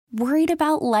Worried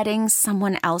about letting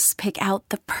someone else pick out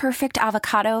the perfect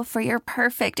avocado for your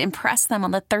perfect impress them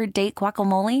on the third date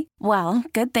guacamole? Well,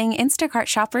 good thing Instacart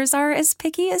shoppers are as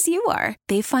picky as you are.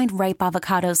 They find ripe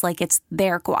avocados like it's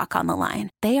their guac on the line.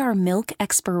 They are milk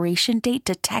expiration date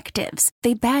detectives.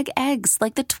 They bag eggs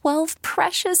like the 12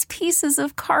 precious pieces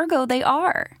of cargo they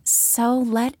are. So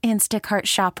let Instacart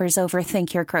shoppers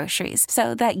overthink your groceries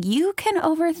so that you can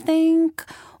overthink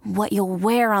what you'll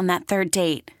wear on that third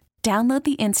date. Download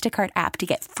the Instacart app to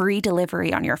get free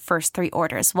delivery on your first 3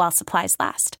 orders while supplies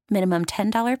last. Minimum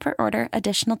 $10 per order.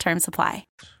 Additional terms apply.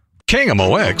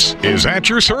 KMOX is at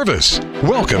your service.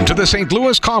 Welcome to the St.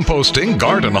 Louis Composting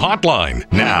Garden Hotline.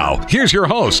 Now, here's your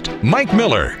host, Mike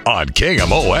Miller on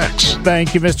KMOX.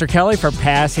 Thank you, Mr. Kelly, for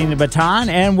passing the baton,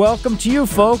 and welcome to you,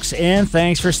 folks, and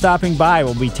thanks for stopping by.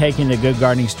 We'll be taking the Good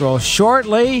Gardening Stroll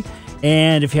shortly.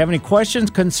 And if you have any questions,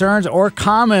 concerns, or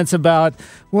comments about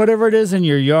whatever it is in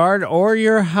your yard or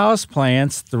your house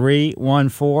plants,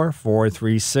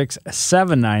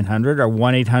 314-436-7900 or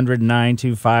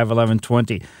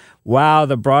 1-800-925-1120. Wow,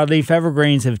 the broadleaf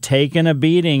evergreens have taken a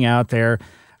beating out there.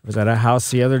 I was at a house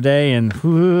the other day and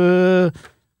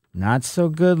not so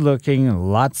good looking,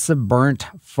 lots of burnt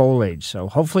foliage. So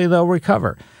hopefully they'll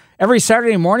recover. Every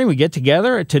Saturday morning we get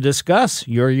together to discuss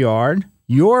your yard,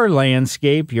 your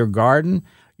landscape, your garden,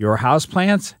 your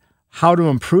houseplants, how to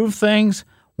improve things,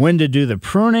 when to do the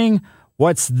pruning,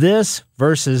 what's this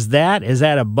versus that, is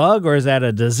that a bug or is that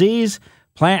a disease,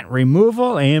 plant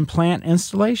removal and plant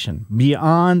installation,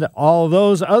 beyond all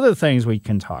those other things we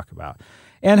can talk about,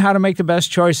 and how to make the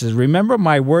best choices. Remember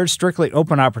my word, strictly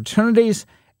open opportunities.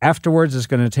 Afterwards, it's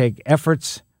going to take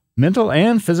efforts, mental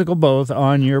and physical both,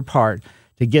 on your part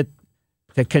to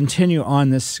continue on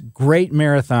this great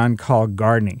marathon called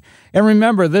gardening. And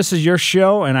remember, this is your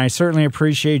show, and I certainly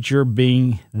appreciate your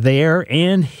being there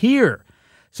and here.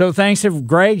 So thanks to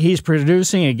Greg. He's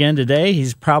producing again today.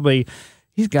 He's got a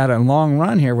long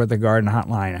run here with the Garden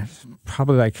Hotline. It's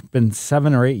probably been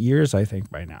 7 or 8 years, I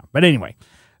think, by now. But anyway,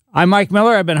 I'm Mike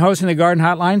Miller. I've been hosting the Garden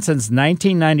Hotline since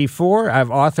 1994. I've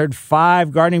authored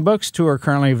 5 gardening books. 2 are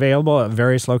currently available at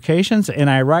various locations, and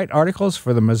I write articles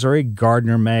for the Missouri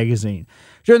Gardener magazine.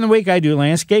 During the week, I do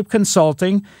landscape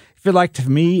consulting.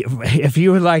 If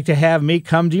you would like to have me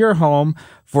come to your home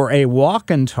for a walk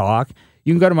and talk,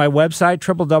 you can go to my website,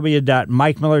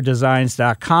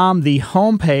 www.mikemillerdesigns.com. The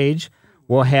homepage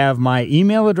will have my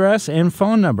email address and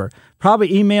phone number.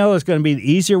 Probably email is going to be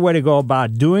the easier way to go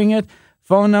about doing it.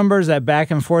 Phone numbers, that back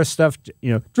and forth stuff,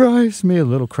 drives me a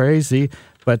little crazy.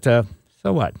 But so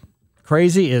what?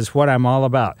 Crazy is what I'm all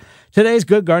about. Today's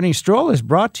Good Gardening Stroll is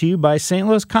brought to you by St.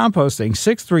 Louis Composting,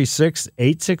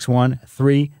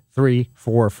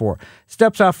 636-861-3344.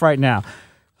 Steps off right now.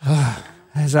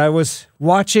 As I was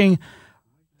watching,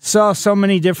 saw so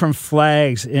many different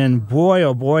flags, and boy,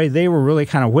 oh boy, they were really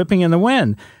kind of whipping in the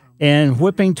wind and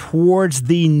whipping towards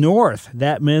the north.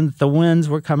 That meant the winds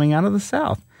were coming out of the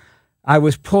south. I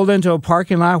was pulled into a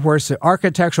parking lot where it's the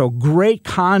architectural great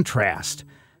contrast.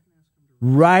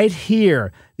 Right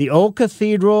here, the old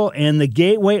cathedral and the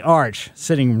Gateway Arch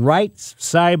sitting right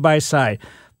side by side.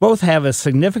 Both have a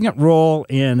significant role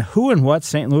in who and what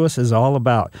St. Louis is all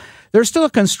about. There's still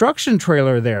a construction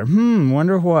trailer there.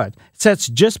 Wonder what. It sits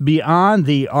just beyond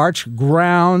the Arch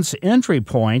grounds entry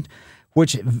point,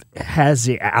 which has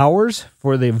the hours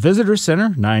for the visitor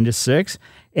center, 9 to 6,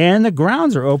 and the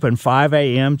grounds are open 5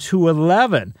 a.m. to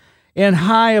 11. And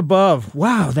high above,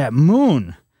 wow, that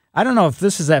moon. I don't know if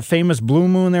this is that famous blue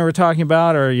moon they were talking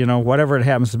about or, whatever it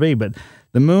happens to be, but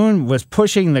the moon was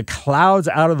pushing the clouds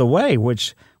out of the way,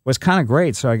 which was kind of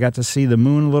great. So I got to see the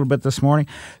moon a little bit this morning.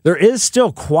 There is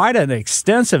still quite an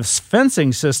extensive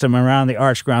fencing system around the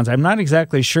Arch grounds. I'm not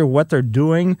exactly sure what they're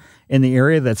doing in the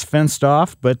area that's fenced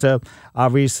off, but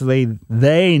obviously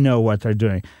they know what they're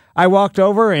doing. I walked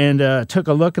over and took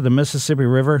a look at the Mississippi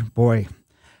River. Boy,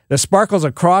 the sparkles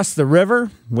across the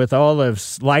river with all the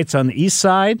lights on the east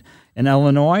side in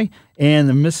Illinois, and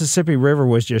the Mississippi River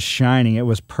was just shining. It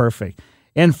was perfect.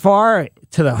 And far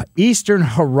to the eastern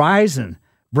horizon,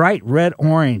 bright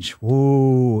red-orange.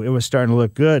 Ooh, it was starting to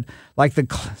look good. Like the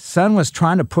sun was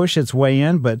trying to push its way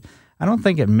in, but I don't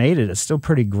think it made it. It's still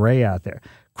pretty gray out there.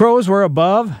 Crows were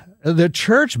above. The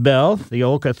church bell, the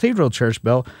old cathedral church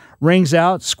bell, rings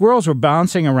out. Squirrels were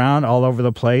bouncing around all over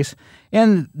the place.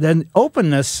 And the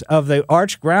openness of the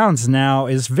Arch grounds now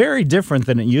is very different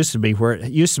than it used to be, where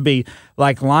it used to be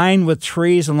like lined with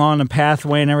trees along the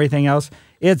pathway and everything else.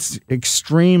 It's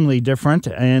extremely different,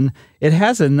 and it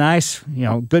has a nice,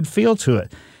 good feel to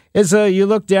it. As you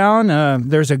look down,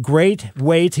 there's a great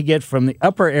way to get from the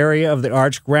upper area of the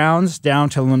Arch grounds down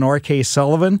to Lenore K.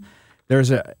 Sullivan.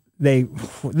 There's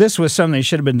this was something that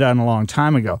should have been done a long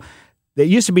time ago. It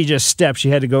used to be just steps.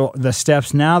 You had to go the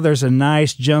steps. Now there's a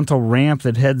nice, gentle ramp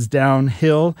that heads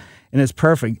downhill, and it's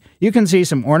perfect. You can see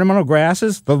some ornamental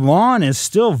grasses. The lawn is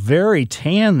still very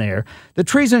tan there. The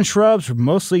trees and shrubs are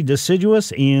mostly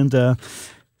deciduous, and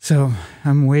so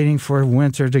I'm waiting for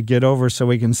winter to get over so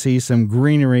we can see some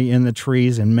greenery in the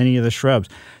trees and many of the shrubs.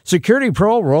 Security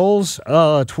Patrol rolls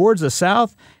towards the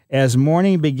south as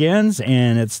morning begins,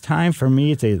 and it's time for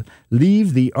me to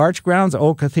leave the Arch Grounds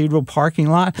Old Cathedral parking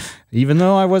lot. Even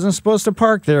though I wasn't supposed to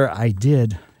park there, I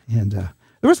did. And there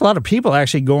was a lot of people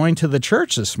actually going to the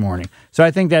church this morning. So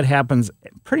I think that happens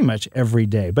pretty much every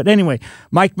day. But anyway,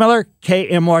 Mike Miller,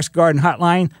 KMOX Garden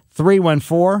Hotline,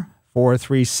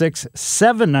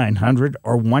 314-436-7900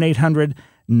 or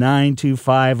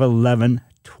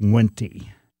 1-800-925-1120.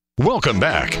 Welcome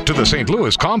back to the St.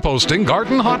 Louis Composting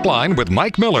Garden Hotline with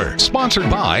Mike Miller, sponsored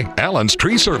by Allen's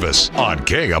Tree Service on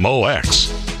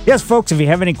KMOX. Yes, folks, if you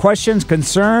have any questions,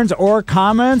 concerns, or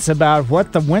comments about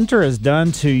what the winter has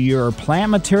done to your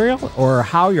plant material or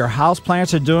how your house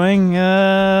plants are doing,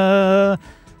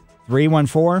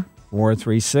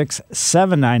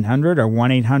 314-436-7900 or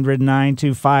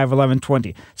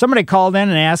 1-800-925-1120. Somebody called in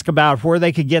and asked about where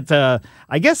they could get I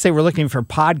guess they were looking for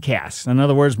podcasts. In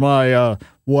other words, my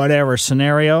whatever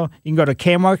scenario. You can go to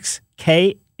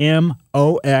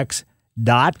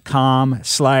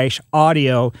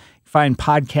KMOX.com/audio. Find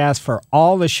podcasts for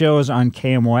all the shows on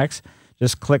KMOX.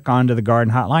 Just click onto the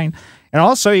Garden Hotline. And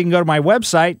also, you can go to my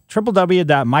website,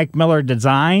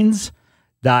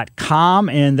 www.mikemillerdesigns.com.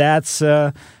 And that's,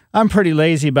 I'm pretty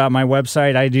lazy about my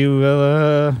website. I do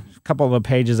a couple of the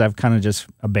pages I've kind of just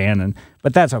abandoned.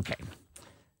 But that's okay.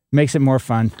 Makes it more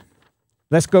fun.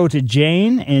 Let's go to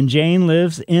Jane, and Jane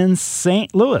lives in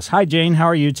St. Louis. Hi, Jane. How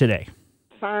are you today?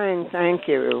 Fine, thank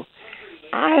you.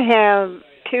 I have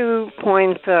 2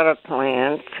 poinsettia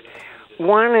plants.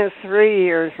 One is 3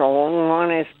 years old, and one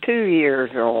is 2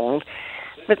 years old,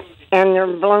 and they're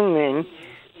blooming,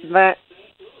 but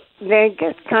they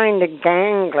get kind of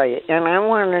gangly, and I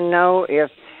want to know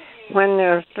if when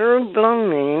they're through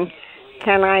blooming,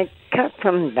 can I cut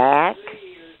them back?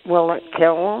 Will it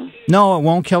kill them? No, it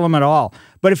won't kill them at all.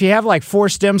 But if you have like 4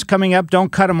 stems coming up,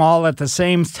 don't cut them all at the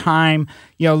same time.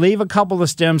 Leave a couple of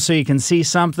stems so you can see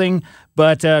something,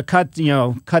 but cut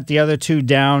the other 2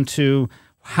 down to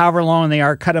however long they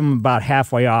are. Cut them about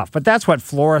halfway off. But that's what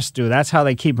florists do. That's how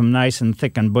they keep them nice and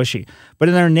thick and bushy. But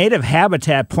in their native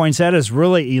habitat, poinsettias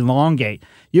really elongate.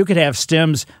 You could have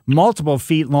stems multiple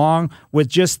feet long with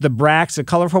just the bracts, the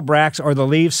colorful bracts, or the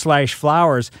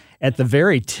leaves/flowers at the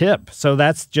very tip. So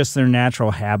that's just their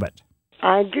natural habit.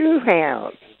 I do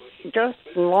have just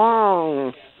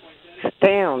long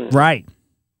stems. Right.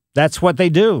 That's what they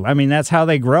do. I mean, that's how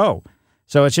they grow.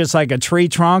 So it's just like a tree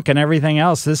trunk and everything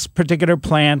else. This particular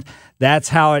plant, that's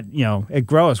how it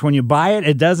grows. When you buy it,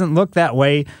 it doesn't look that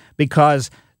way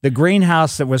because the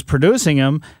greenhouse that was producing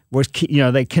them was,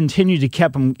 they continue to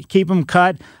keep them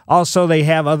cut. Also, they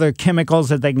have other chemicals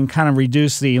that they can kind of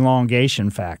reduce the elongation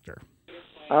factor.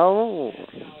 Oh,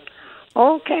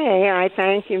 okay. I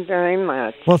thank you very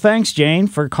much. Well, thanks, Jane,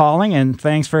 for calling, and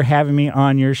thanks for having me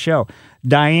on your show.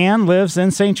 Diane lives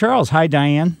in St. Charles. Hi,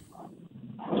 Diane.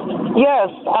 Yes,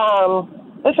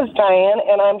 this is Diane,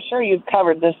 and I'm sure you've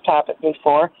covered this topic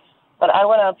before, but I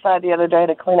went outside the other day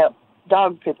to clean up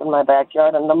dog poop in my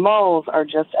backyard, and the moles are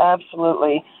just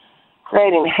absolutely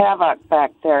creating havoc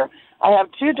back there. I have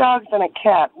 2 dogs and a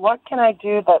cat. What can I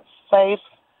do that's safe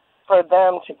for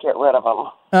them to get rid of them?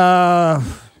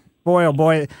 Boy, oh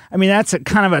boy. I mean, that's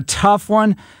kind of a tough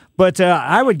one, but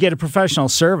I would get a professional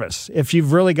service if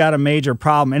you've really got a major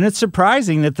problem. And it's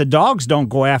surprising that the dogs don't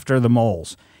go after the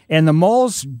moles. And the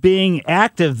moles being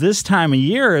active this time of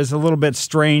year is a little bit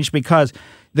strange because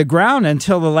the ground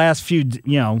until the last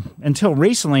until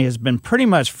recently has been pretty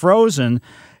much frozen.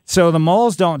 So the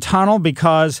moles don't tunnel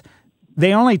because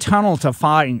they only tunnel to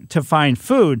find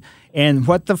food. And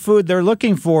what the food they're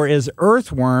looking for is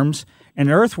earthworms. And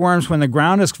earthworms, when the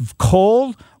ground is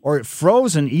cold or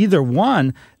frozen, either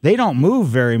one, they don't move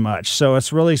very much. So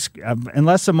it's really,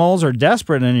 unless the moles are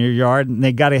desperate in your yard and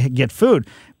they got to get food.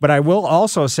 But I will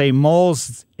also say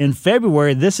moles in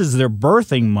February, this is their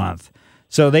birthing month.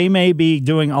 So they may be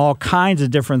doing all kinds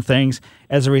of different things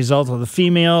as a result of the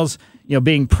females,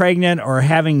 being pregnant or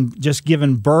having just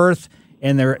given birth,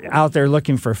 and they're out there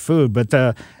looking for food. But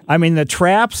the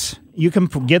traps, you can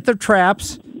get the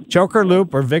traps, choker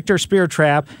loop or Victor spear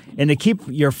trap, and to keep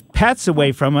your pets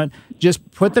away from it,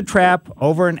 just put the trap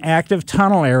over an active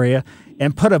tunnel area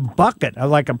and put a bucket,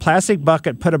 like a plastic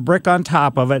bucket, put a brick on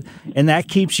top of it, and that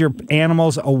keeps your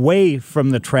animals away from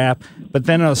the trap, but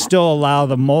then it'll still allow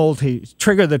the mole to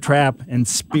trigger the trap and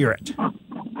spear it.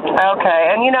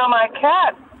 Okay, and my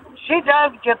cat, she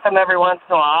does get them every once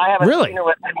in a while. I haven't seen her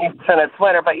with any since it's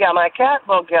winter, but yeah, my cat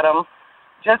will get them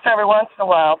just every once in a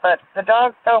while, but the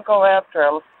dogs don't go after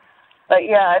them. But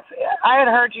yeah, I had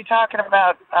heard you talking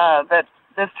about that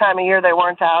this time of year they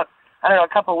weren't out, I don't know, a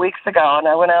couple of weeks ago, and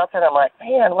I went out there and I'm like,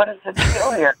 man, what is the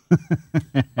deal here?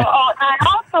 I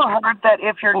also heard that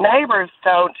if your neighbors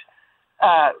don't,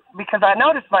 because I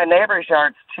noticed my neighbors'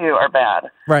 yards too are bad.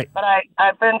 Right. But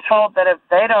I've been told that if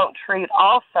they don't treat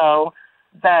also,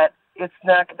 that it's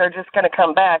not, they're just going to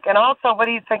come back. And also, what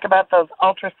do you think about those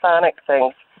ultrasonic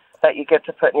things that you get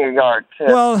to put in your yard too?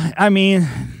 Well, I mean,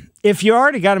 if you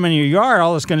already got them in your yard,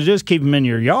 all it's going to do is keep them in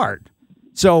your yard.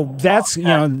 So that's,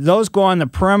 those go on the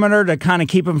perimeter to kind of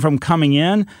keep them from coming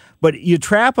in. But you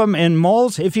trap them in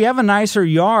moles. If you have a nicer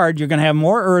yard, you're going to have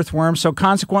more earthworms. So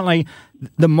consequently,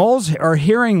 the moles are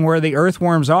hearing where the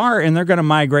earthworms are, and they're going to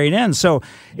migrate in. So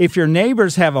if your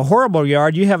neighbors have a horrible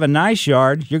yard, you have a nice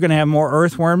yard, you're going to have more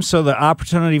earthworms. So the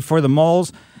opportunity for the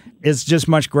moles is just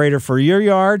much greater for your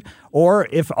yard. Or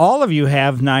if all of you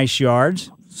have nice yards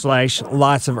 /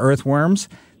 lots of earthworms,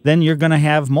 then you're going to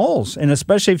have moles. And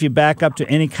especially if you back up to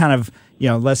any kind of,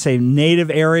 let's say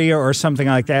native area or something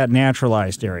like that,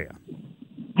 naturalized area.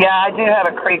 Yeah, I do have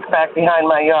a creek back behind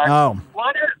my yard. Oh.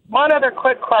 One other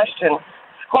quick question.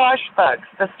 Squash bugs,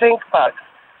 the stink bugs.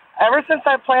 Ever since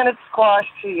I planted squash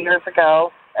 2 years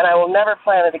ago, and I will never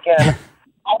plant it again,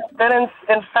 I've been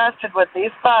infested with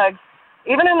these bugs.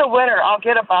 Even in the winter, I'll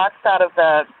get a box out of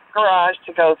the garage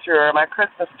to go through, or my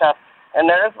Christmas stuff, and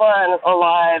there's one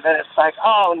alive, and it's like,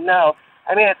 oh, no.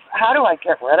 I mean, how do I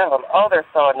get rid of them? Oh, they're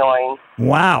so annoying.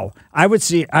 Wow.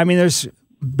 There's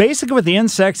basically with the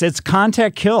insects, it's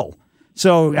contact kill.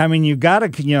 So, you got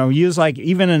to, use like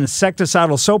even an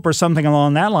insecticidal soap or something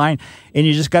along that line, and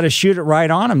you just got to shoot it right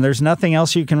on them. There's nothing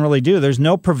else you can really do. There's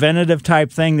no preventative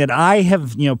type thing that I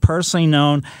have, personally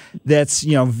known that's,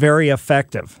 very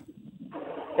effective.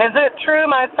 Is it true?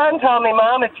 My son told me,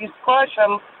 Mom, if you squash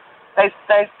them, they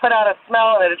put out a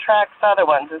smell and it attracts other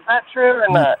ones. Is that true or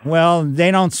not? Well,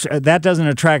 they don't. That doesn't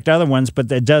attract other ones,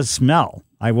 but it does smell.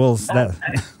 I will. So.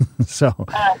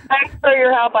 Thanks for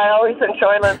your help. I always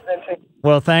enjoy listening to you.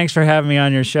 Well, thanks for having me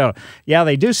on your show. Yeah,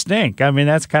 they do stink.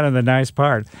 That's kind of the nice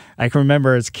part. I can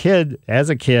remember as a kid,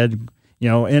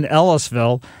 in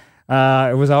Ellisville,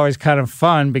 it was always kind of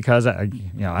fun because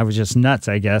I was just nuts,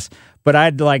 I guess. But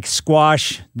I'd like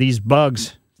squash these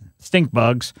bugs, stink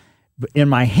bugs, in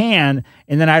my hand,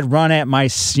 and then I'd run at my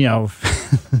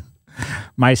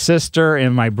my sister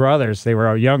and my brothers. They were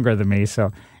all younger than me,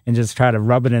 and just try to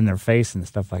rub it in their face and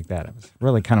stuff like that. I was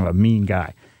really kind of a mean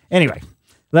guy. Anyway,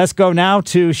 let's go now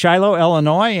to Shiloh,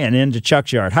 Illinois, and into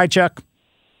Chuck's yard. Hi, Chuck.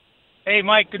 Hey,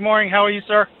 Mike. Good morning. How are you,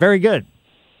 sir? Very good.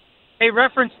 Hey,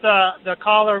 reference the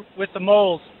collar with the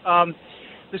moles.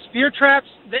 The spear traps,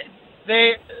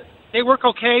 they work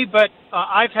okay, but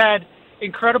I've had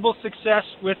incredible success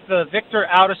with the Victor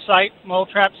out-of-sight mole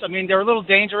traps. They're a little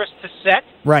dangerous to set.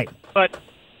 Right. But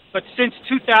since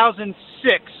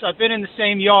 2006, I've been in the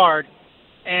same yard,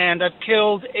 and I've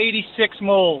killed 86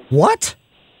 moles. What?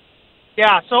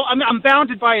 Yeah, so I'm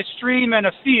bounded by a stream and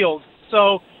a field,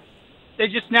 so they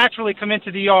just naturally come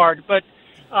into the yard. But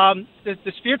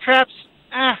the spear traps,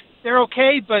 they're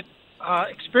okay, but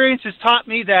experience has taught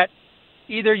me that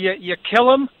either you kill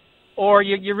them or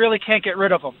you really can't get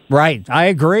rid of them. Right. I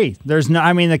agree. There's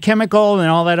the chemical and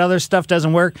all that other stuff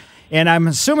doesn't work. And I'm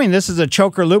assuming this is a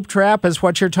choker loop trap is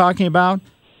what you're talking about?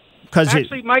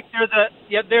 Actually, Mike,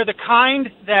 they're the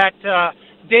kind that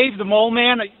Dave the Mole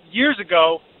Man years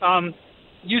ago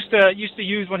used to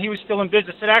use when he was still in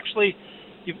business. It actually,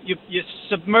 you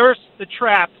submerge the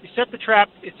trap, you set the trap,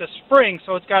 it's a spring,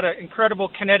 so it's got an incredible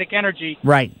kinetic energy.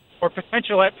 Right. Or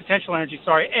potential energy,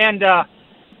 sorry. And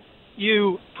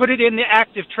you put it in the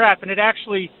active trap, and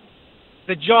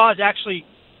the jaws actually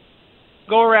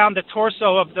go around the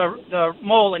torso of the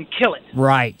mole and kill it.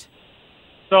 Right.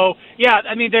 So, yeah,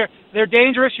 they're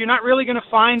dangerous. You're not really going to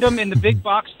find them in the big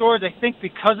box stores, I think,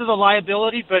 because of the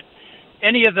liability, but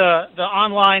any of the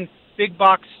online big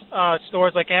box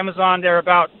stores like Amazon, they're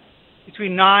about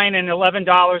between $9 and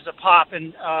 $11 a pop,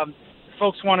 and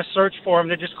folks want to search for them.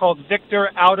 They're just called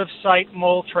Victor out-of-sight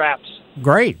mole traps.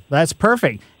 Great. That's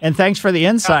perfect. And thanks for the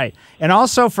insight. And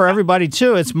also for everybody,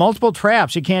 too, it's multiple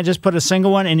traps. You can't just put a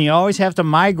single one, and you always have to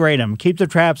migrate them. Keep the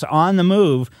traps on the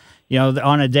move,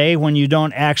 on a day when you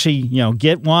don't actually,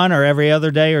 get one, or every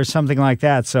other day or something like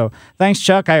that. So thanks,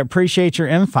 Chuck. I appreciate your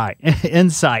insight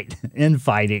in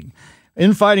fighting.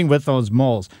 infighting with those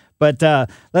moles. But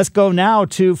let's go now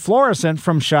to Florissant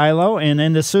from Shiloh and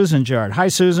into Susan's yard. Hi,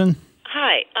 Susan.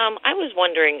 Hi. I was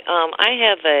wondering, I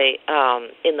have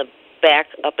in the back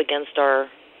up against our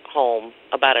home,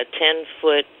 about a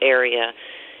 10-foot area,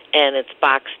 and it's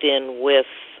boxed in with,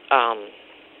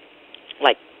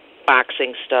 like,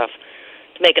 boxing stuff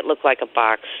to make it look like a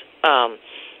box.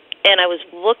 And I was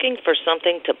looking for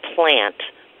something to plant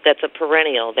that's a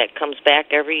perennial that comes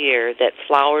back every year, that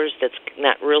flowers, that's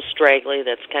not real straggly,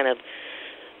 that's kind of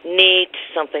neat,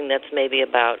 something that's maybe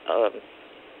about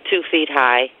 2 feet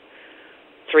high,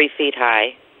 3 feet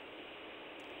high.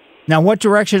 Now, what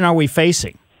direction are we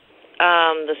facing?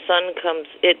 The sun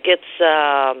it gets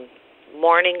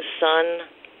morning sun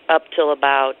up till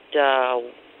about, I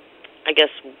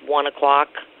guess, 1 o'clock.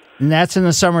 And that's in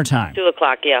the summertime? 2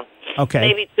 o'clock, yeah. Okay.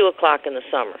 Maybe 2 o'clock in the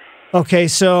summer. Okay,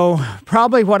 so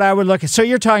probably what I would look at, so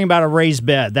you're talking about a raised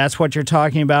bed. That's what you're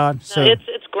talking about? So, it's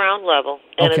ground level,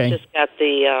 and okay. It's just got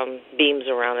the beams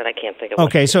around it. I can't think of what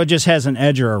okay, so it just has an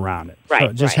edger around it. Right, so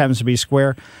it just right. happens to be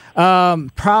square.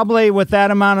 Probably with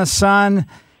that amount of sun,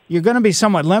 you're going to be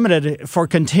somewhat limited for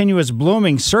continuous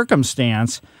blooming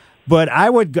circumstance, but I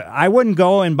wouldn't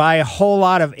go and buy a whole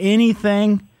lot of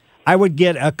anything. I would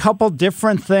get a couple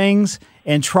different things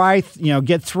and try,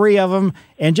 get 3 of them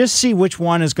and just see which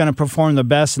one is going to perform the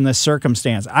best in this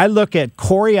circumstance. I look at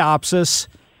Coreopsis,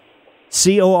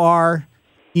 Coreopsis,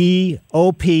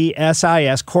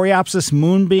 Coreopsis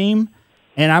moonbeam,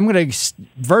 and I'm going to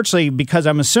virtually, because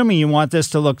I'm assuming you want this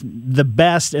to look the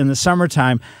best in the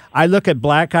summertime, I look at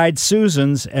Black-Eyed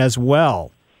Susans as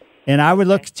well. And I would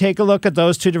take a look at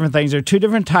those 2 different things. They're 2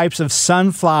 different types of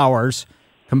sunflowers,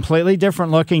 completely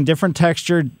different looking, different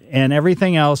texture, and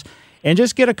everything else. And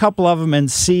just get a couple of them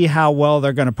and see how well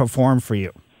they're going to perform for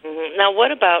you. Mm-hmm. Now,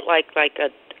 what about I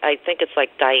think it's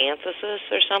like dianthesis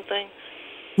or something?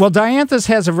 Well, dianthus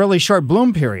has a really short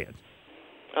bloom period.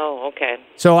 Oh, okay.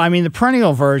 So, I mean, the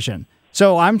perennial version.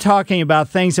 So I'm talking about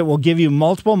things that will give you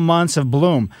multiple months of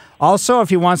bloom. Also,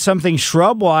 if you want something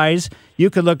shrub-wise,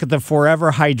 you could look at the forever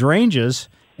hydrangeas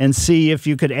and see if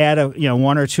you could add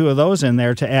 1 or 2 of those in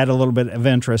there to add a little bit of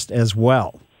interest as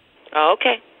well. Oh,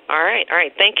 okay. All right.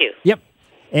 Thank you. Yep.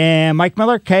 And Mike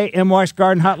Miller, KMOX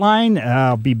Garden Hotline.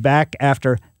 I'll be back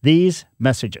after these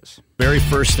messages. Very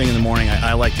first thing in the morning,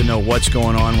 I like to know what's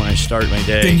going on when I start my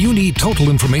day. Then you need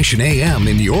Total Information AM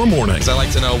in your morning. I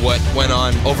like to know what went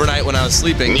on overnight when I was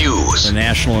sleeping. News. The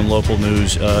national and local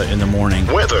news in the morning.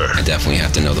 Weather. I definitely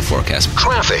have to know the forecast.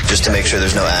 Traffic. Just to make sure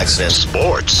there's no accidents.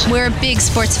 Sports. We're big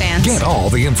sports fans. Get all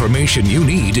the information you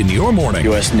need in your morning.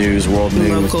 U.S. news, world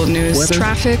news. Local news, weather,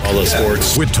 traffic. all the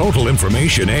sports. With Total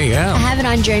Information AM. I have it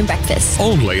on during breakfast.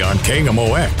 Only on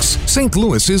KMOX. St.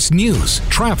 Louis's news,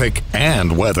 traffic,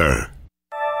 and weather.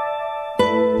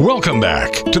 Welcome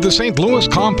back to the St. Louis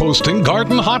Composting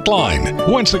Garden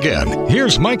Hotline. Once again,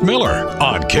 here's Mike Miller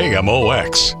on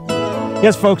KMOX.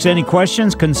 Yes, folks, any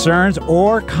questions, concerns,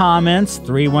 or comments,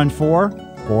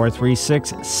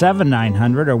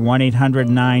 314-436-7900 or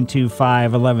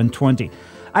 1-800-925-1120.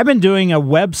 I've been doing a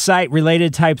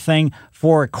website-related type thing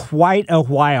for quite a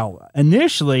while.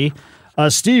 Initially,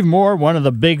 Steve Moore, one of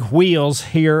the big wheels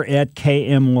here at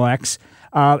KMOX,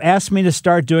 asked me to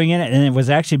start doing it, and it was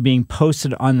actually being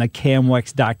posted on the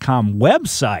KMOX.com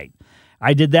website.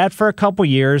 I did that for a couple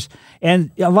years,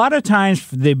 and a lot of times,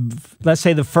 let's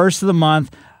say the first of the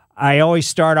month, I always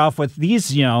start off with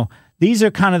these, these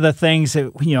are kind of the things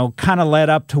that, kind of led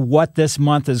up to what this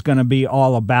month is going to be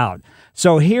all about.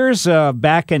 So here's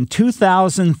back in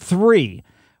 2003,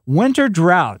 winter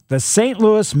drought. The St.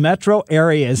 Louis metro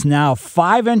area is now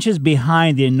 5 inches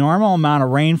behind the normal amount of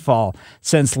rainfall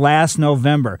since last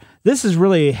November. This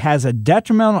really has a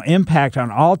detrimental impact on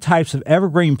all types of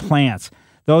evergreen plants,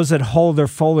 those that hold their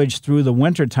foliage through the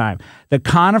wintertime. The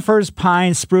conifers,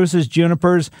 pines, spruces,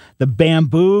 junipers, the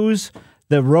bamboos,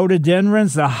 the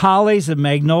rhododendrons, the hollies, the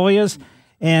magnolias.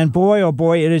 And boy, oh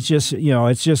boy, it is just,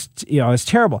 it's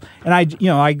terrible. And I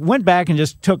went back and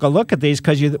just took a look at these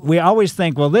because we always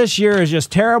think, well, this year is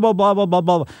just terrible, blah, blah, blah,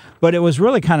 blah. But it was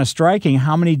really kind of striking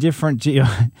how many different,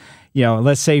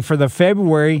 let's say for the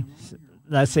February,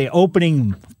 let's say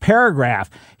opening paragraph.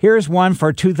 Here's one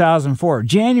for 2004.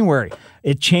 January,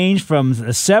 it changed from the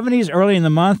 70s early in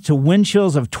the month to wind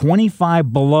chills of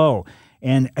 25 below.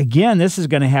 And again, this is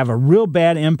going to have a real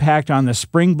bad impact on the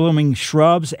spring blooming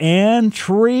shrubs and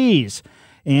trees.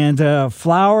 And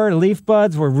flower leaf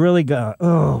buds were really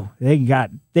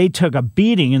they took a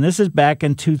beating. And this is back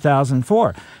in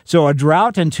 2004. So a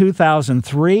drought in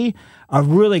 2003, a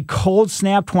really cold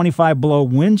snap, 25 below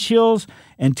wind chills,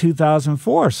 and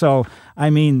 2004. So, I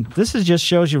mean, this just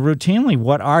shows you routinely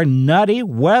what our nutty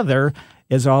weather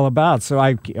is all about. So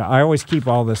I always keep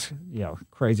all this,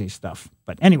 crazy stuff.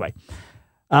 But anyway,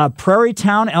 Prairie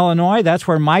Town, Illinois, that's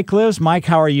where Mike lives. Mike,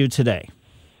 how are you today?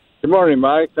 Good morning,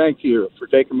 Mike. Thank you for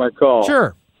taking my call.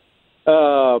 Sure.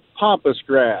 Pampas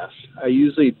grass. I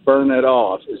usually burn it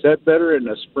off. Is that better in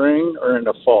the spring or in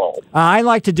the fall? I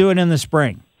like to do it in the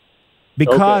spring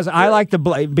because I like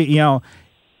the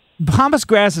pampas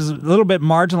grass is a little bit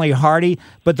marginally hardy,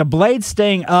 but the blades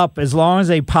staying up as long as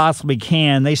they possibly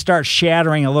can. They start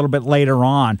shattering a little bit later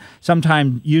on,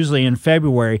 sometime usually in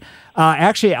February.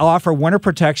 Actually, I'll offer winter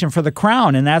protection for the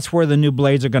crown, and that's where the new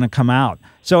blades are going to come out.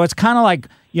 So it's kind of like,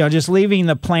 just leaving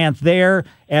the plant there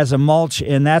as a mulch,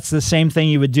 and that's the same thing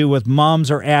you would do with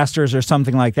mums or asters or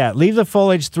something like that. Leave the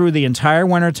foliage through the entire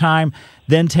winter time,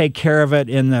 then take care of it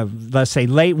in the, let's say,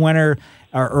 late winter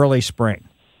or early spring.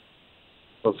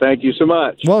 Well, thank you so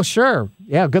much. Well, sure.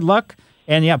 Yeah, good luck.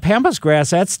 And yeah, pampas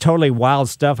grass, that's totally wild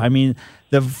stuff. I mean,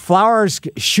 the flowers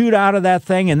shoot out of that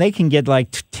thing, and they can get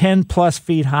like 10-plus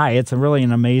feet high. It's really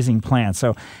an amazing plant.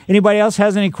 So anybody else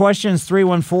has any questions,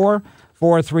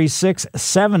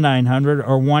 314-436-7900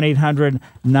 or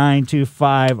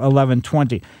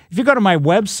 1-800-925-1120. If you go to my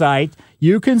website,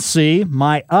 you can see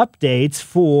my updates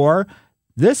for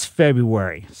this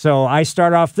February. So I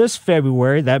start off this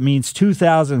February. That means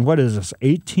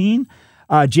 18?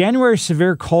 January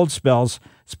severe cold spells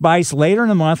spiced later in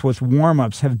the month with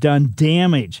warm-ups have done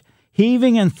damage,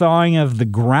 heaving and thawing of the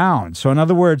ground. So in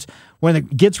other words, when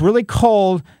it gets really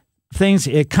cold,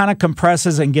 it kind of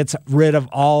compresses and gets rid of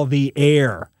all the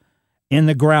air in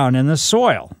the ground, in the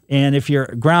soil. And if your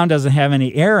ground doesn't have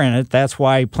any air in it, that's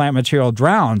why plant material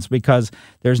drowns, because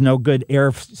there's no good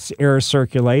air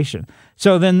circulation.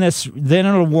 So then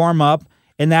it'll warm up,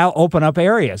 and that'll open up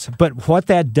areas. But what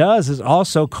that does is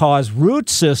also cause root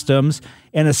systems,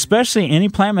 and especially any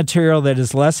plant material that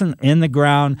is in the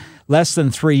ground less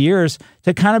than 3 years,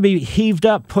 to kind of be heaved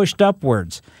up, pushed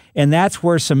upwards. And that's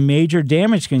where some major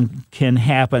damage can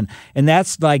happen. And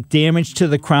that's like damage to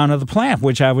the crown of the plant,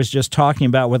 which I was just talking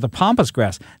about with the pampas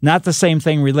grass. Not the same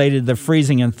thing related to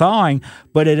freezing and thawing,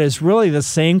 but it is really the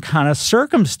same kind of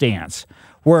circumstance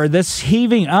where this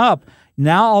heaving up,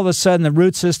 now all of a sudden the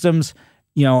root systems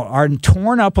are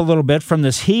torn up a little bit from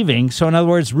this heaving. So in other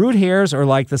words, root hairs are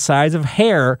like the size of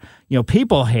hair,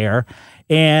 people hair.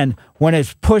 And when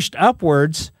it's pushed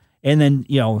upwards, and then,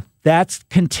 that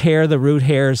can tear the root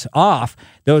hairs off.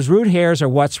 Those root hairs are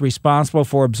what's responsible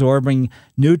for absorbing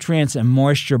nutrients and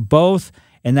moisture both,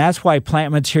 and that's why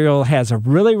plant material has a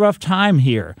really rough time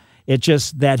here. It's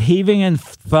just that heaving and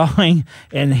thawing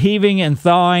and heaving and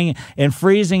thawing and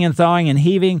freezing and thawing and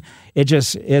heaving,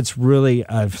 it's really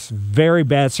a very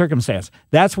bad circumstance.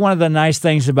 That's one of the nice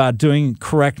things about doing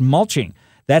correct mulching.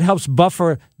 That helps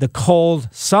buffer the cold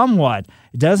somewhat.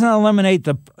 It doesn't eliminate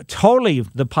the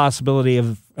possibility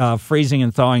of freezing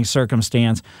and thawing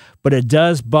circumstance, but it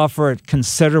does buffer it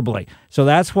considerably. So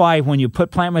that's why when you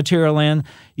put plant material in,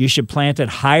 you should plant it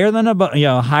higher than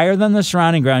the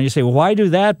surrounding ground. You say, well, why do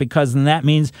that? Because then that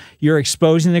means you're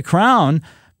exposing the crown,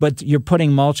 but you're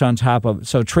putting mulch on top of it.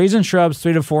 So trees and shrubs,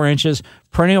 3 to 4 inches.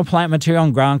 Perennial plant material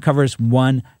and ground covers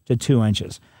 1 to 2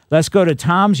 inches. Let's go to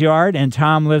Tom's yard, and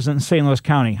Tom lives in St. Louis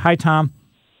County. Hi, Tom.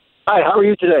 Hi, how are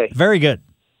you today? Very good.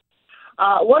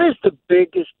 What is the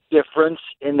biggest difference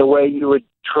in the way you would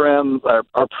trim or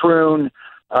prune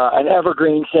an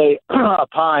evergreen, say a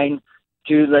pine,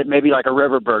 to maybe like a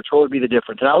river birch? What would be the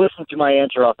difference? And I'll listen to my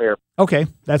answer off air. Okay,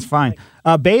 that's fine.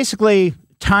 Basically,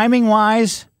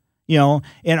 timing-wise,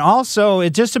 and also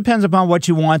it just depends upon what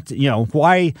you want,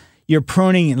 why you're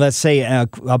pruning, let's say,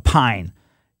 a pine.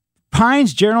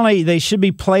 Pines, generally, they should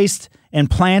be placed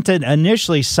and planted,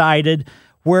 initially sited,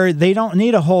 where they don't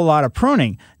need a whole lot of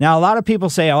pruning. Now, a lot of people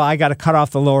say, I got to cut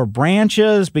off the lower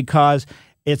branches because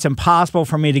it's impossible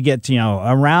for me to get,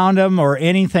 around them or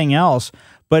anything else.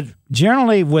 But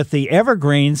generally, with the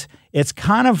evergreens, it's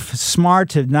kind of smart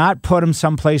to not put them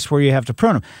someplace where you have to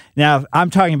prune them. Now, I'm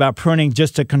talking about pruning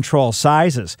just to control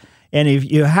sizes. And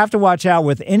if you have to watch out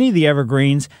with any of the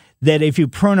evergreens, that if you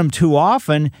prune them too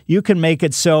often, you can make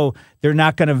it so they're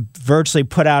not going to virtually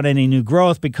put out any new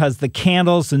growth, because the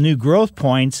candles, the new growth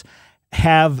points,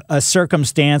 have a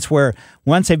circumstance where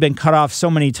once they've been cut off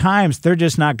so many times, they're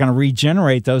just not going to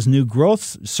regenerate those new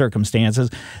growth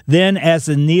circumstances. Then as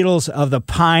the needles of the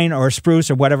pine or spruce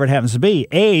or whatever it happens to be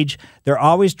age, they're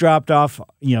always dropped off,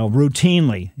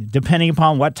 routinely, depending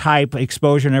upon what type,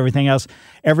 exposure and everything else.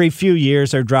 Every few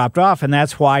years they're dropped off, and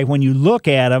that's why when you look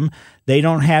at them, They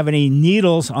don't have any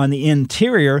needles on the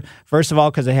interior, first of all,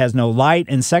 because it has no light,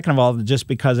 and second of all, just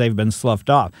because they've been sloughed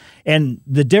off. And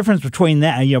the difference between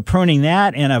that, pruning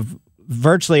that and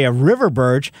virtually a river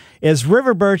birch is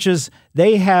river birches,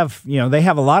 they have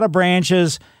a lot of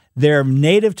branches. They're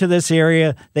native to this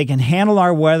area. They can handle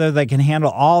our weather. They can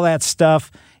handle all that stuff.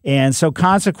 And so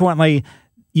consequently,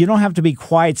 you don't have to be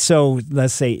quite so,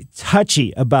 let's say,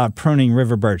 touchy about pruning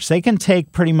river birch. They can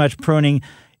take pretty much pruning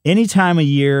any time of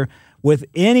year. With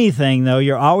anything, though,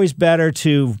 you're always better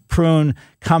to prune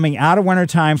coming out of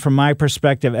wintertime from my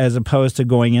perspective as opposed to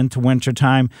going into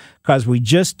wintertime because we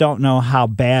just don't know how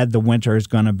bad the winter is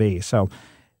going to be. So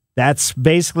that's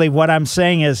basically what I'm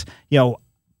saying is,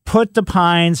 put the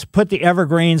pines, put the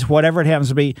evergreens, whatever it happens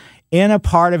to be, in a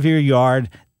part of your yard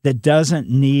that doesn't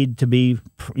need to be,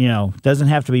 doesn't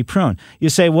have to be pruned. You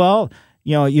say, well,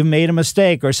 you made a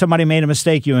mistake or somebody made a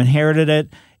mistake, you inherited it,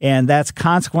 and that's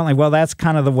consequently, well, that's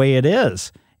kind of the way it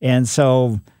is. And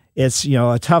so it's,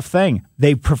 a tough thing.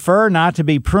 They prefer not to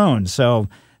be pruned. So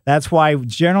that's why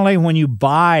generally when you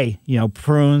buy,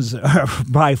 prunes or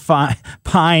buy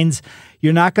pines,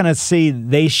 you're not going to see,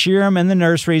 they shear them in the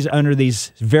nurseries under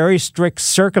these very strict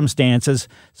circumstances,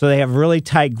 so they have really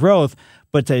tight growth.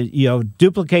 But to,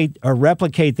 duplicate or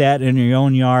replicate that in your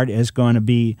own yard is going to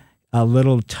be a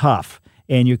little tough.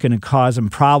 And you're going to cause them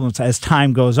problems as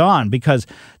time goes on because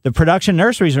the production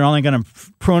nurseries are only going to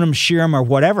prune them, shear them, or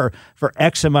whatever for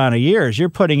X amount of years. You're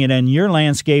putting it in your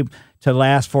landscape to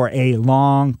last for a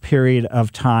long period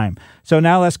of time. So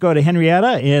now let's go to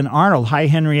Henrietta in Arnold. Hi,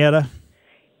 Henrietta.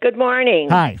 Good morning.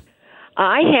 Hi.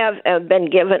 I have been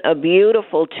given a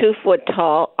beautiful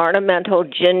 2-foot-tall ornamental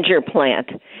ginger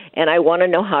plant, and I want to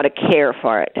know how to care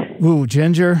for it. Ooh,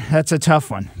 ginger, that's a tough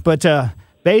one. But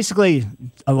basically,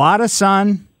 a lot of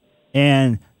sun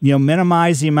and,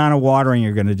 minimize the amount of watering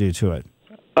you're going to do to it.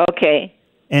 Okay.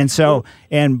 And so,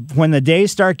 and when the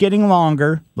days start getting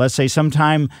longer, let's say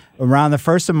sometime around the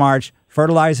 1st of March,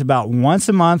 fertilize about once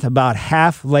a month, about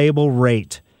half label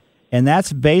rate. And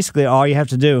that's basically all you have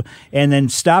to do. And then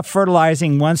stop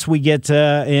fertilizing once we get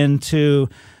into,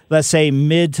 let's say,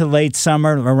 mid to late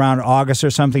summer, around August or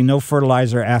something. No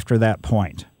fertilizer after that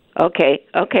point. Okay.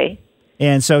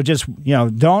 And so just,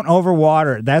 don't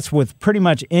overwater. That's with pretty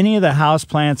much any of the house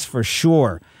plants for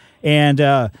sure. And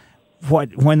you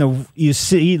look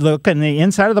in the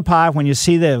inside of the pot, when you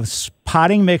see the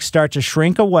potting mix start to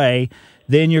shrink away,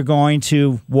 then you're going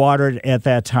to water it at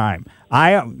that time.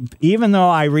 Even though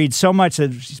I read so much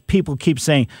that people keep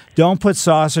saying, don't put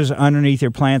saucers underneath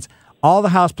your plants, all the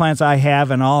house plants I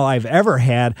have and all I've ever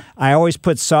had, I always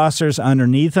put saucers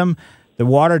underneath them. The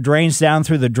water drains down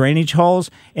through the drainage holes,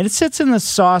 and it sits in the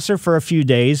saucer for a few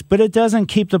days, but it doesn't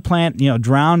keep the plant,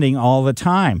 drowning all the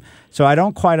time. So I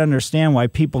don't quite understand why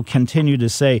people continue to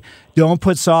say, don't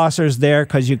put saucers there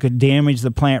because you could damage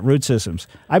the plant root systems.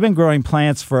 I've been growing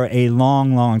plants for a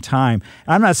long, long time.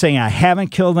 I'm not saying I haven't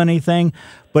killed anything,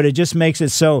 but it just makes it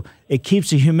so it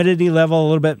keeps the humidity level a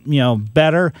little bit,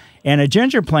 better. And a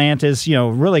ginger plant is,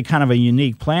 really kind of a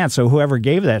unique plant. So whoever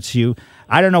gave that to you,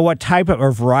 I don't know what type of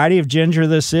or variety of ginger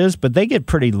this is, but they get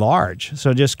pretty large.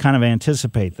 So just kind of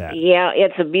anticipate that. Yeah,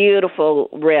 it's a beautiful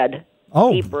red.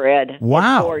 Oh, deep red.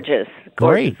 Wow. It's gorgeous.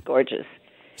 Great. Gorgeous.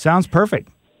 Sounds perfect.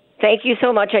 Thank you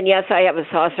so much. And yes, I have a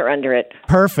saucer under it.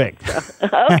 Perfect.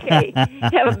 Okay.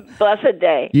 Have a blessed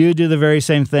day. You do the very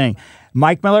same thing.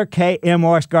 Mike Miller,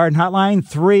 KMOX Garden Hotline,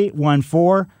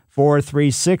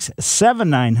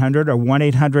 314-436-7900 or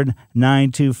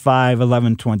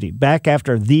 1-800-925-1120. Back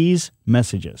after these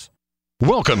messages.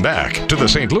 Welcome back to the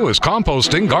St. Louis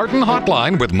Composting Garden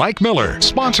Hotline with Mike Miller,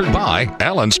 sponsored by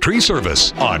Allen's Tree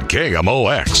Service on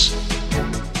KMOX.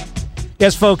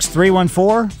 Yes, folks,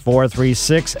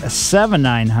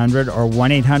 314-436-7900 or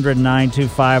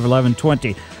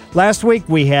 1-800-925-1120. Last week,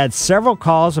 we had several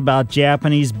calls about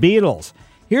Japanese beetles.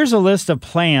 Here's a list of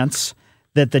plants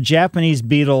that the Japanese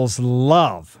beetles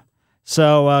love.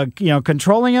 So,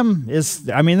 controlling them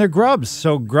they're grubs.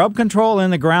 So grub control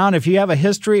in the ground. If you have a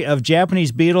history of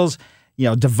Japanese beetles,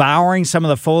 devouring some of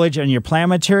the foliage and your plant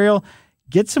material,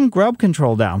 get some grub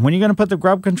control down. When are you going to put the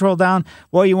grub control down?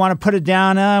 Well, you want to put it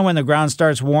down when the ground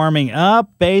starts warming up,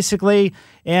 basically.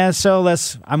 And so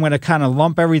I'm going to kind of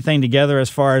lump everything together as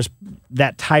far as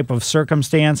that type of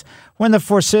circumstance. When the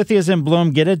forsythia is in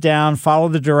bloom, get it down, follow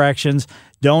the directions.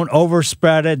 Don't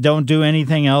overspread it. Don't do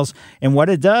anything else. And what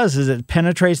it does is it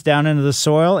penetrates down into the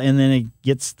soil, and then it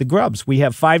gets the grubs. We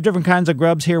have 5 different kinds of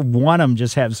grubs here. One of them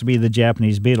just happens to be the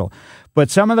Japanese beetle. But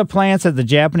some of the plants that the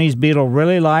Japanese beetle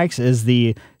really likes is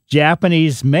the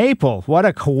Japanese maple. What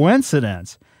a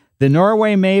coincidence. The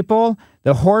Norway maple,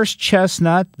 the horse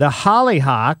chestnut, the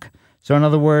hollyhock, So in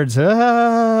other words,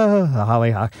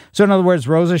 hollyhock. So in other words,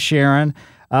 Rosa Sharon.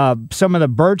 Some of the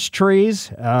birch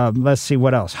trees. Let's see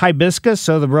what else. Hibiscus.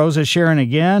 So the Rosa Sharon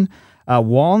again.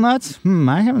 Walnuts.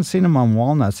 I haven't seen them on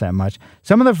walnuts that much.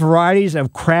 Some of the varieties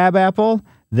of crabapple,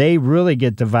 they really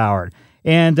get devoured.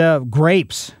 And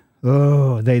grapes.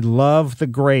 Oh, they love the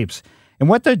grapes. And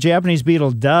what the Japanese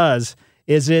beetle does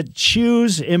is it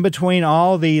chews in between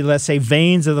all the, let's say,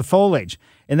 veins of the foliage.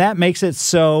 And that makes it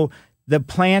so the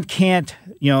plant can't,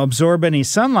 absorb any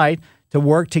sunlight to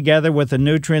work together with the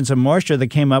nutrients and moisture that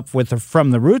came up from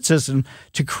the root system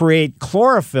to create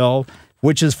chlorophyll,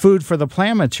 which is food for the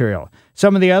plant material.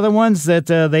 Some of the other ones that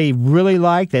they really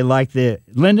like, they like the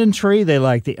linden tree, they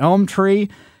like the elm tree,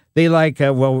 they like,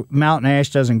 mountain ash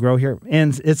doesn't grow here.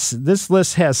 And this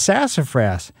list has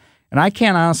sassafras. And I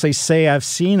can't honestly say I've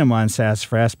seen them on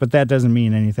sassafras, but that doesn't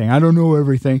mean anything. I don't know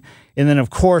everything. And then, of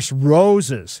course,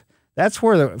 roses. That's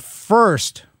where the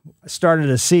first started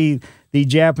to see the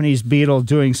Japanese beetle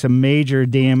doing some major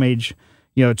damage,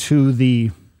 to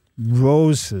the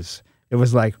roses. It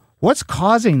was like, what's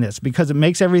causing this? Because it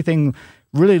makes everything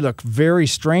really look very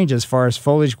strange as far as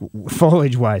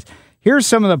foliage-wise. Here's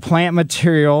some of the plant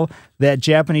material that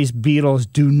Japanese beetles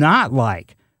do not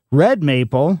like. Red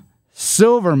maple,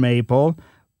 silver maple,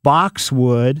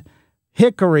 boxwood,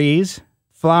 hickories,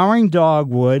 flowering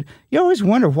dogwood. You always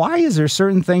wonder, why is there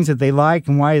certain things that they like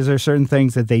and why is there certain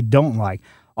things that they don't like?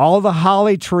 All the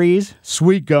holly trees,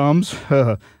 sweet gums.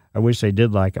 I wish they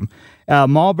did like them.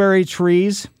 Mulberry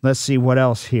trees. Let's see what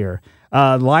else here.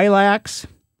 Lilacs.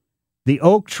 The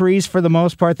oak trees, for the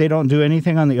most part, they don't do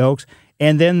anything on the oaks.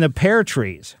 And then the pear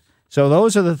trees. So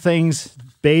those are the things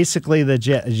basically the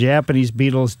Japanese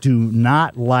beetles do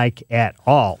not like at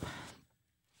all.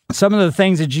 Some of the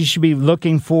things that you should be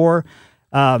looking for,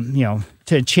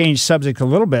 to change subject a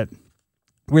little bit,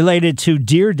 related to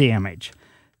deer damage.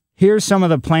 Here's some of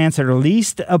the plants that are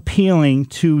least appealing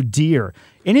to deer.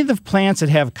 Any of the plants that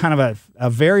have kind of a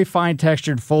very fine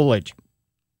textured foliage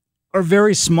or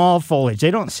very small foliage,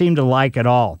 they don't seem to like at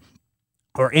all.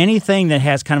 Or anything that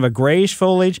has kind of a grayish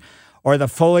foliage or the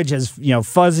foliage is,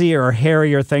 fuzzy or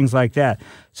hairy or things like that.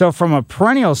 So from a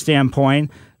perennial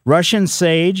standpoint, Russian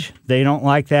sage, they don't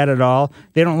like that at all.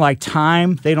 They don't like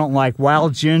thyme. They don't like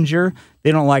wild ginger.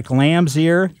 They don't like lamb's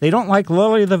ear. They don't like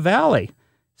lily of the valley.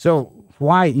 So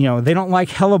why, they don't like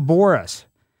helleborus.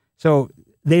 So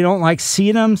they don't like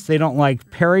sedums. They don't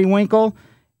like periwinkle.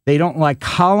 They don't like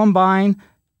columbine.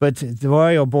 But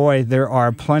boy, oh boy, there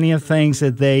are plenty of things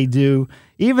that they do.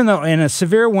 Even though in a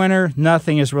severe winter,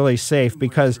 nothing is really safe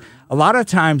because a lot of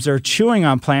times they're chewing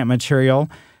on plant material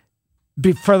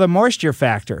for the moisture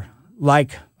factor.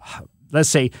 Like, let's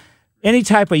say, any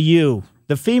type of yew.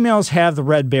 The females have the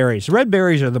red berries. Red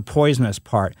berries are the poisonous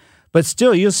part. But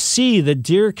still, you'll see the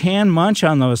deer can munch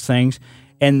on those things,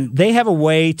 and they have a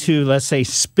way to, let's say,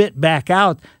 spit back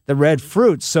out the red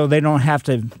fruits so they don't have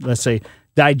to, let's say,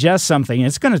 digest something.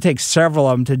 It's going to take several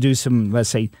of them to do some, let's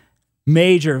say,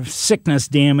 major sickness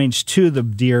damage to the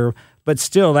deer, but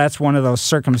still that's one of those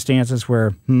circumstances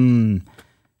where,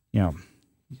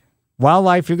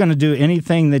 wildlife, you're going to do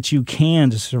anything that you can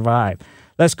to survive.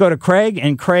 Let's go to Craig,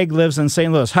 and Craig lives in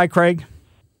St. Louis. Hi, Craig.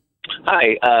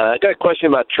 Hi. I got a question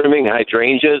about trimming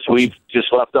hydrangeas. We've just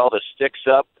left all the sticks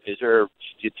up. Do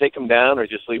you take them down or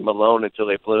just leave them alone until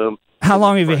they bloom? How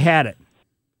long have you had it?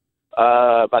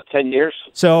 About 10 years.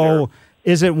 So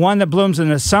is it one that blooms in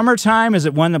the summertime? Is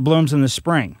it one that blooms in the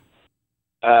spring?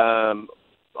 The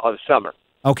summer.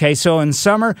 Okay, so in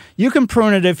summer, you can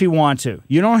prune it if you want to.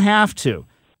 You don't have to.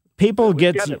 People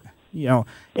get, we got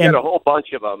a whole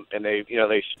bunch of them, and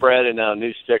they spread, and now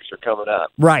new sticks are coming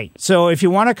up. Right. So if you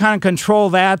want to kind of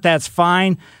control that, that's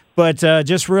fine. But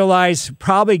just realize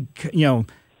probably,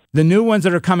 the new ones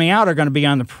that are coming out are going to be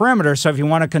on the perimeter. So if you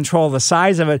want to control the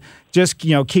size of it, just,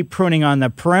 keep pruning on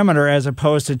the perimeter as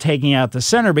opposed to taking out the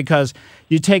center, because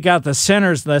you take out the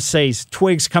centers, let's say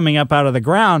twigs coming up out of the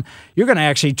ground, you're going to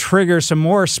actually trigger some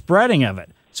more spreading of it.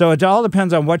 So it all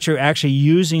depends on what you're actually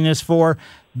using this for,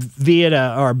 be it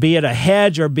a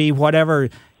hedge or be whatever,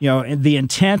 the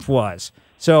intent was.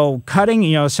 So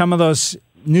cutting, some of those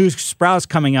new sprouts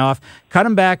coming off, cut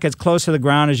them back as close to the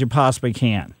ground as you possibly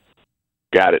can.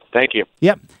 Got it. Thank you.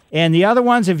 Yep. And the other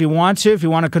ones, if you want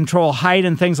to control height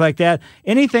and things like that,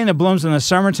 anything that blooms in the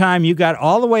summertime, you got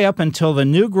all the way up until the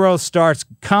new growth starts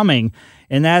coming,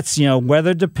 and that's,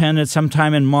 weather dependent,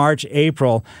 sometime in March,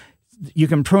 April. You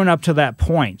can prune up to that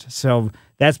point. So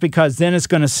that's because then it's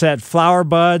going to set flower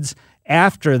buds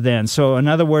after then. So in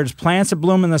other words, plants that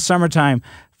bloom in the summertime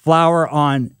flower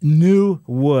on new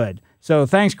wood. So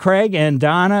thanks, Craig. And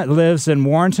Donna lives in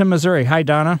Warrenton, Missouri. Hi,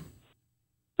 Donna.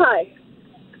 Hi.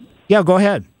 Yeah, go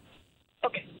ahead.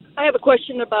 Okay. I have a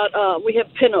question about, we have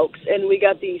pin oaks, and we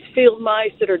got these field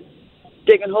mice that are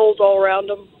digging holes all around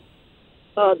them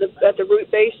at the root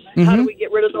base. Mm-hmm. How do we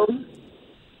get rid of those?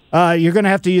 You're going to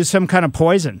have to use some kind of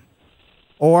poison.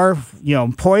 Or,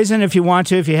 poison if you want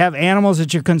to. If you have animals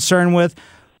that you're concerned with,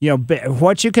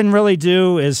 what you can really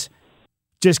do is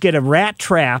just get a rat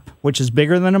trap, which is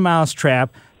bigger than a mouse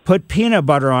trap, put peanut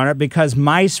butter on it because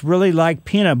mice really like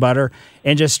peanut butter,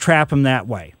 and just trap them that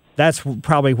way. That's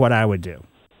probably what I would do.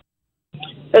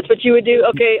 That's what you would do?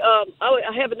 Okay,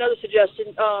 I have another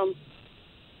suggestion.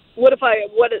 What if I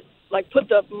put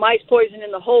the mice poison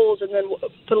in the holes and then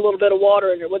put a little bit of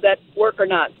water in it? Would that work or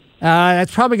not?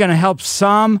 That's probably going to help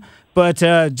some, but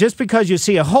just because you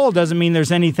see a hole doesn't mean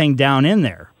there's anything down in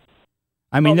there.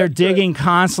 I mean, they're digging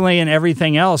constantly and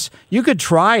everything else. You could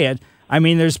try it. I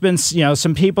mean, there's been,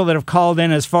 some people that have called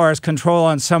in as far as control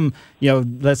on some,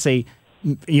 let's say,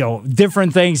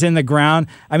 different things in the ground.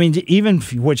 I mean, even,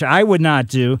 which I would not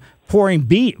do, pouring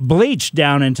bleach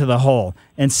down into the hole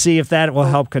and see if that will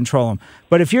help control them.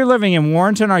 But if you're living in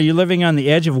Warrenton, are you living on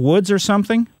the edge of woods or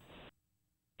something?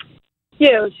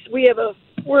 Yes,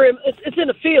 it's in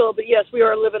a field, but yes, we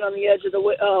are living on the edge of the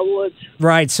woods.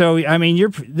 Right. So, I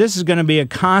mean, this is going to be a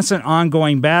constant,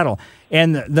 ongoing battle.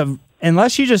 And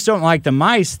unless you just don't like the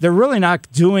mice, they're really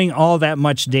not doing all that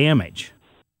much damage.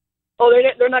 Oh,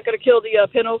 they're not going to kill the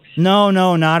pin oaks? No,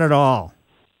 not at all.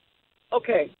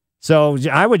 Okay. So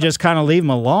I would just kind of leave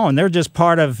them alone. They're just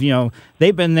part of,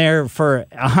 they've been there for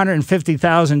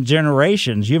 150,000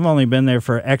 generations. You've only been there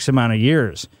for X amount of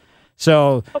years.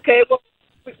 So okay, well,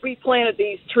 we planted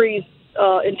these trees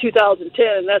in 2010,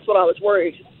 and that's what I was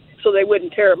worried, so they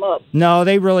wouldn't tear them up. No,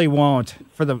 they really won't.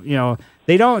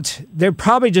 They don't. They're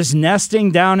probably just nesting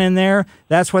down in there.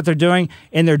 That's what they're doing,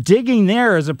 and they're digging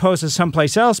there as opposed to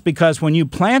someplace else because when you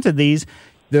planted these,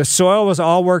 the soil was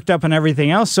all worked up and everything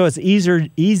else, so it's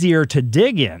easier to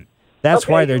dig in. That's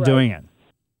why they're doing it.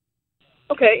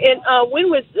 Okay, and when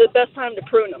was the best time to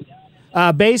prune them?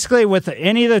 Basically, with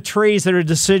any of the trees that are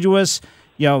deciduous,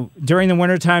 during the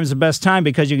wintertime is the best time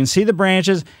because you can see the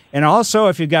branches. And also,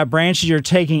 if you've got branches you're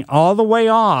taking all the way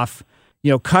off,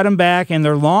 cut them back and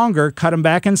they're longer, cut them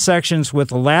back in sections with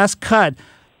the last cut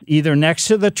either next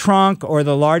to the trunk or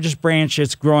the largest branch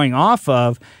it's growing off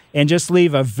of, and just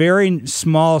leave a very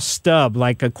small stub,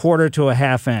 like 1/4 to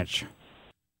 1/2 inch.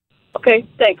 Okay,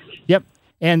 thanks. Yep.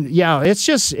 And,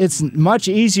 it's much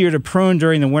easier to prune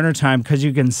during the wintertime because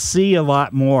you can see a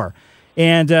lot more.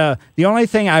 And the only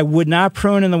thing I would not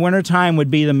prune in the wintertime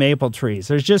would be the maple trees.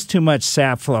 There's just too much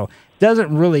sap flow. It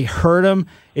doesn't really hurt them.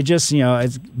 It just,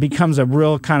 it becomes a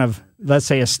real kind of, let's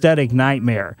say, aesthetic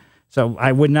nightmare. So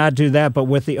I would not do that. But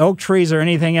with the oak trees or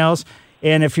anything else,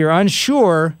 and if you're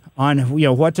unsure on,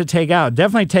 what to take out,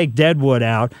 definitely take deadwood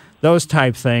out, those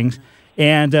type things,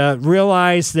 and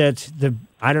realize that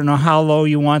I don't know how low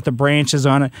you want the branches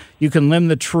on it. You can limb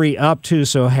the tree up, too,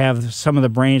 so have some of the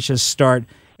branches start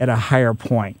at a higher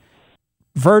point.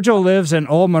 Virgil lives in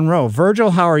Old Monroe.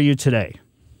 Virgil, how are you today?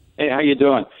 Hey, how you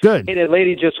doing? Good. Hey, the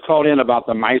lady just called in about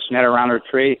the mice net around her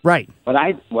tree. Right. What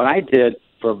I did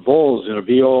for voles,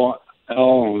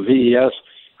 VOLVES,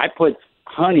 I put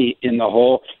honey in the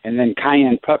hole and then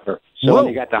cayenne pepper. So when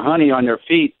they got the honey on their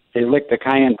feet, they licked the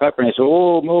cayenne pepper and they said,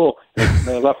 "Oh, moo!"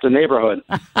 They left the neighborhood.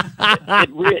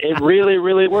 It really,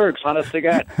 really works. Honest to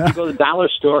God, you go to the dollar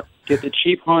store, get the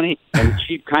cheap honey and the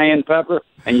cheap cayenne pepper,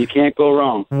 and you can't go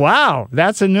wrong. Wow,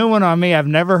 that's a new one on me. I've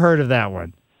never heard of that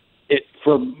one.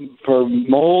 For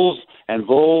moles and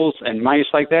voles and mice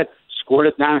like that, squirt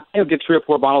it down. You'll get 3 or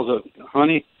 4 bottles of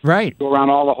honey. Right. Go around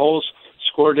all the holes,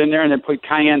 squirt it in there, and then put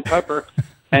cayenne pepper.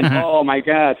 And oh my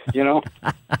God, it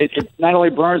not only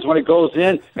burns when it goes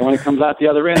in, and when it comes out the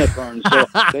other end, it burns. So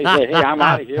they say, "Hey, I'm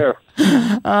out of here."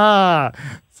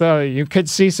 So you could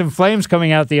see some flames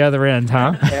coming out the other end,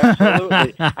 huh?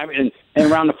 Absolutely. I mean, and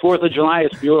around the 4th of July,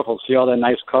 it's beautiful. See all that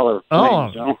nice color.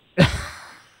 Oh. Flames,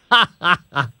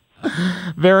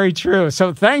 Very true.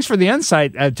 So thanks for the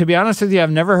insight. To be honest with you,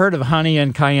 I've never heard of honey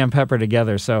and cayenne pepper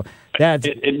together. So that's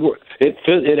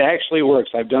it actually works.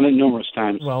 I've done it numerous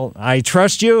times. Well, I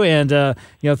trust you, and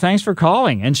thanks for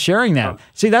calling and sharing that.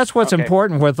 See, that's what's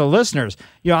important with the listeners.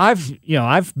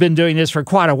 I've been doing this for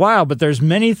quite a while, but there's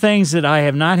many things that I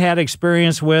have not had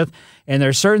experience with, and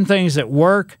there's certain things that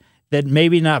work that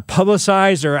maybe not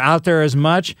publicized or out there as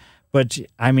much. But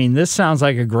I mean, this sounds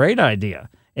like a great idea.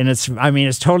 And it's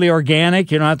totally organic.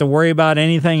 You don't have to worry about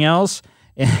anything else.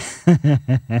 The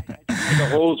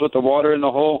holes with the water in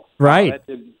the hole. Right.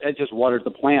 That just watered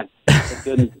the plant.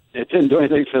 It didn't do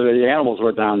anything for the animals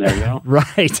were down there,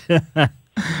 Right.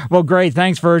 Well, great.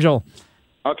 Thanks, Virgil.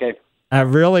 Okay. I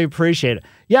really appreciate it.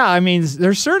 Yeah, I mean,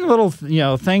 there's certain little,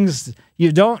 things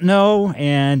you don't know,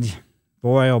 and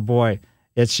boy, oh boy,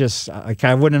 it's just like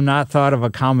I would have not thought of a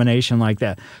combination like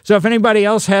that. So if anybody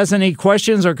else has any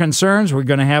questions or concerns, we're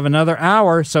going to have another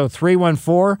hour. So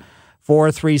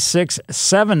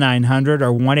 314-436-7900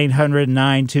 or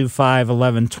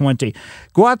 1-800-925-1120.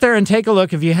 Go out there and take a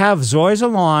look. If you have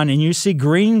Zoysia lawn and you see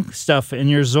green stuff in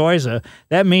your Zoysia,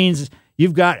 that means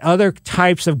you've got other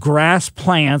types of grass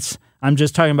plants. I'm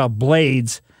just talking about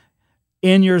blades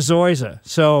in your Zoysia.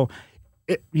 So,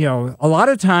 a lot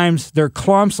of times they're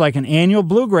clumps like an annual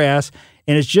bluegrass,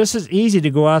 and it's just as easy to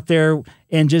go out there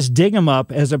and just dig them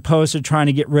up as opposed to trying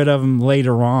to get rid of them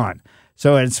later on.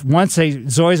 So it's once a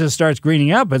Zoysia starts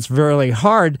greening up, it's really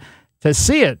hard to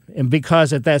see it, and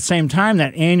because at that same time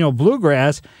that annual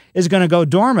bluegrass is going to go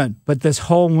dormant. But this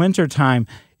whole winter time,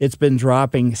 it's been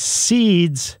dropping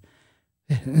seeds,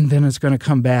 and then it's going to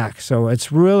come back. So it's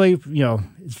really,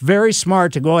 it's very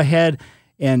smart to go ahead.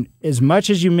 And as much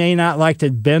as you may not like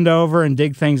to bend over and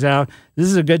dig things out, this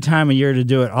is a good time of year to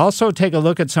do it. Also, take a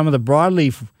look at some of the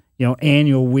broadleaf,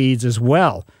 annual weeds as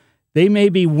well. They may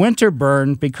be winter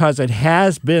burned because it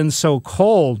has been so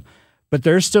cold, but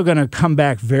they're still going to come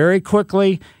back very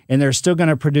quickly, and they're still going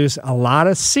to produce a lot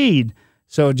of seed.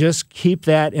 So just keep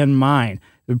that in mind.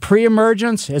 The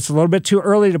pre-emergence, it's a little bit too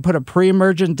early to put a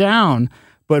pre-emergent down,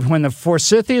 but when the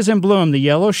forsythia is in bloom, the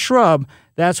yellow shrub,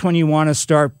 that's when you want to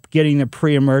start getting the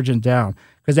pre-emergent down,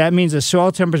 because that means the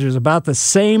soil temperature is about the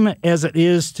same as it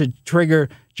is to trigger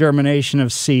germination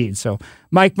of seeds. So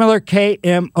Mike Miller,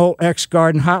 KMOX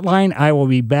Garden Hotline. I will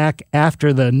be back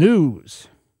after the news.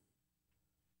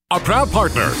 A proud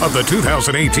partner of the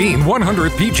 2018 100th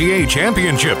PGA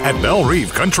Championship at Belle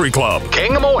Reve Country Club.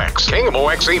 KMOX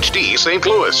HD St.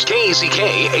 Louis,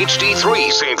 KZK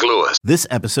HD3 St. Louis. This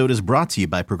episode is brought to you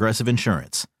by Progressive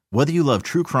Insurance. Whether you love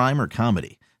true crime or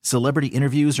comedy, celebrity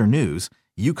interviews or news,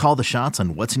 you call the shots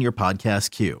on what's in your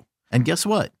podcast queue. And guess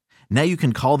what? Now you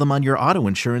can call them on your auto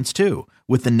insurance too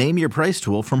with the Name Your Price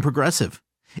tool from Progressive.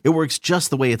 It works just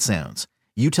the way it sounds.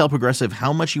 You tell Progressive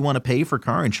how much you want to pay for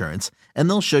car insurance, and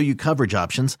they'll show you coverage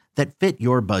options that fit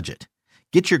your budget.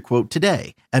 Get your quote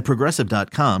today at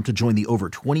Progressive.com to join the over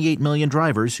 28 million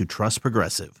drivers who trust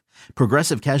Progressive.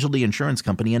 Progressive Casualty Insurance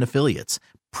Company and Affiliates.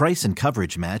 Price and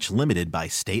coverage match limited by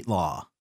state law.